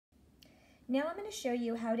Now I'm going to show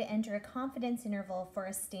you how to enter a confidence interval for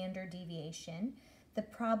a standard deviation. The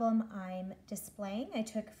problem I'm displaying I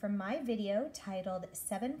took from my video titled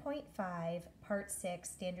 7.5 Part 6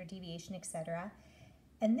 Standard Deviation, etc.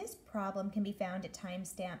 And this problem can be found at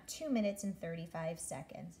timestamp 2 minutes and 35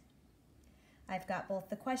 seconds. I've got both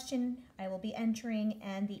the question I will be entering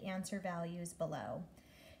and the answer values below.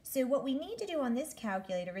 So what we need to do on this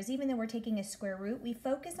calculator is, even though we're taking a square root, we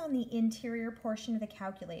focus on the interior portion of the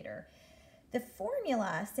calculator. The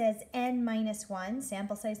formula says n minus 1,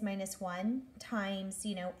 sample size minus 1, times,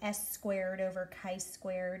 s squared over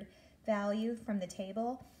chi-squared value from the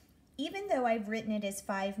table. Even though I've written it as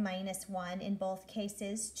 5 minus 1 in both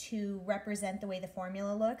cases to represent the way the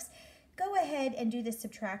formula looks, go ahead and do the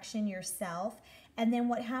subtraction yourself. And then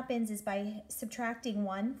what happens is, by subtracting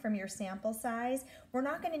 1 from your sample size, we're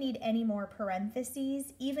not going to need any more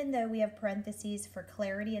parentheses, even though we have parentheses for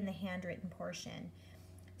clarity in the handwritten portion.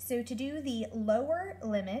 So to do the lower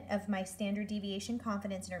limit of my standard deviation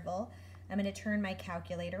confidence interval, I'm going to turn my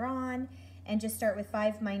calculator on and just start with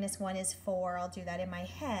 5 minus 1 is 4. I'll do that in my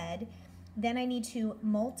head. Then I need to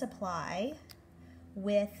multiply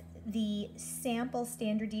with the sample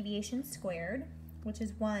standard deviation squared, which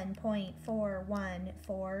is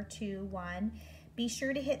 1.41421. Be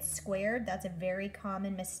sure to hit squared. That's a very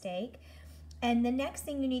common mistake. And the next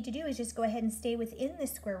thing you need to do is just go ahead and stay within the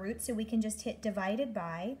square root, so we can just hit divided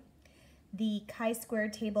by the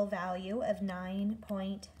chi-squared table value of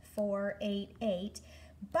 9.488.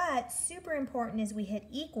 But super important is we hit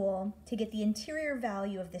equal to get the interior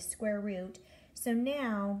value of the square root. So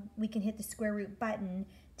now we can hit the square root button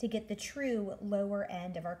to get the true lower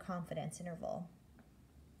end of our confidence interval.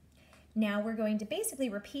 Now we're going to basically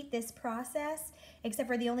repeat this process, except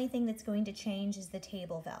for the only thing that's going to change is the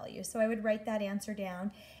table value. So I would write that answer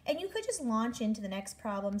down, and you could just launch into the next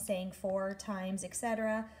problem saying 4 times,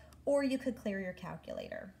 etc., or you could clear your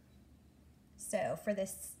calculator. So for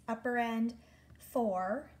this upper end,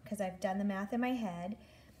 4, because I've done the math in my head,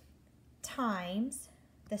 times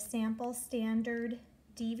the sample standard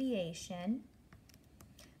deviation,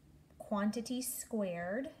 quantity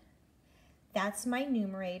squared, that's my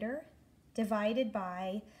numerator, divided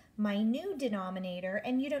by my new denominator,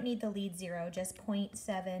 and you don't need the lead zero, just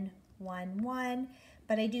 0.711,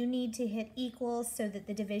 but I do need to hit equals so that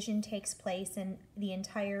the division takes place and the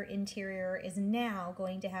entire interior is now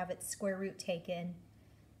going to have its square root taken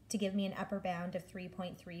to give me an upper bound of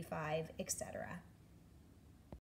 3.35, etc.